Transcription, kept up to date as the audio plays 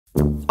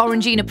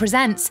Orangina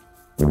presents.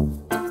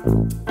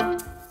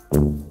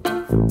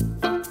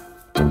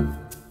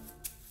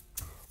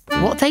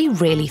 What they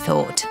really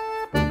thought.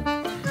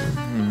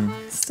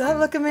 Stop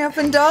looking me up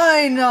and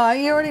down. No,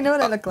 you already know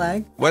what I look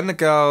like. When the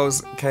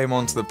girls came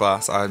onto the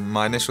bus,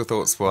 my initial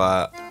thoughts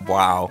were,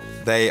 wow,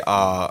 they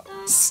are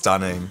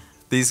stunning.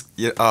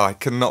 I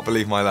could not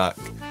believe my luck.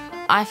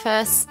 I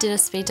first did a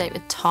speed date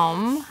with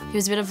Tom. He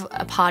was a bit of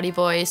a party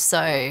boy,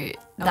 so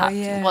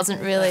that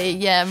wasn't really,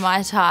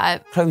 my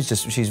type. Chloe's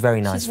she's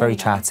very nice, very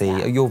chatty.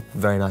 Nice, yeah. You're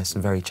very nice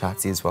and very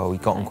chatty as well. We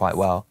got on quite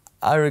well.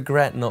 I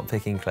regret not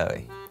picking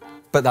Chloe,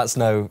 but that's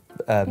no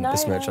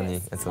besmirch on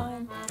you at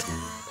all.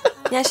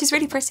 Yeah, she's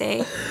really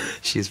pretty.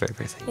 She is very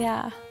pretty.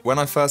 Yeah. When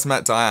I first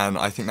met Diane,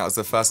 I think that was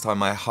the first time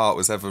my heart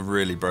was ever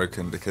really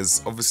broken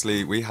because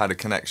obviously we had a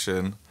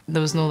connection.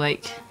 There was no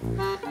like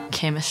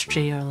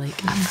chemistry or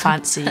like I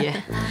fancy you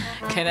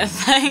kind of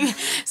thing.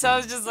 So I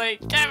was just like,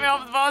 get me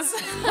off the bus.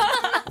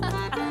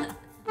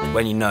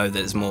 When you know that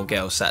there's more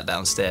girls sat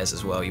downstairs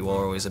as well, you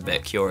are always a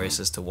bit curious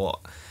as to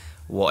what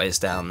is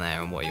down there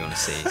and what you want to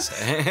see. So.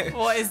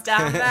 What is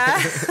down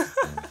there?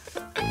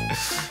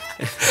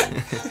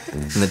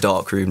 In the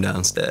dark room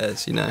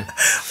downstairs, you know.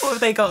 What have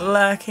they got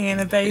lurking in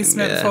the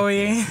basement for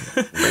you?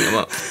 Bring them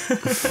up.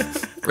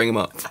 Bring them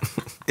up.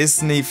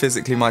 Isn't he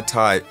physically my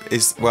type?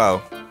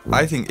 Well,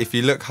 I think if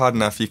you look hard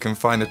enough, you can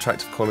find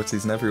attractive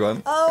qualities in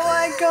everyone. Oh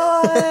my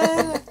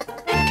God.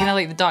 Kind of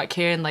like the dark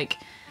hair and like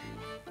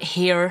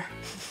hair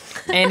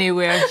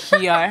anywhere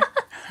here.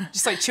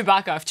 Just like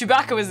Chewbacca. If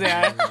Chewbacca was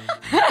there, it'd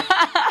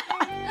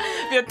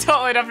be a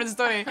totally different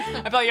story.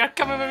 I feel like you're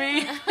coming with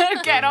me,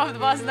 getting off the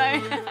bus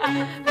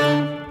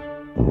now.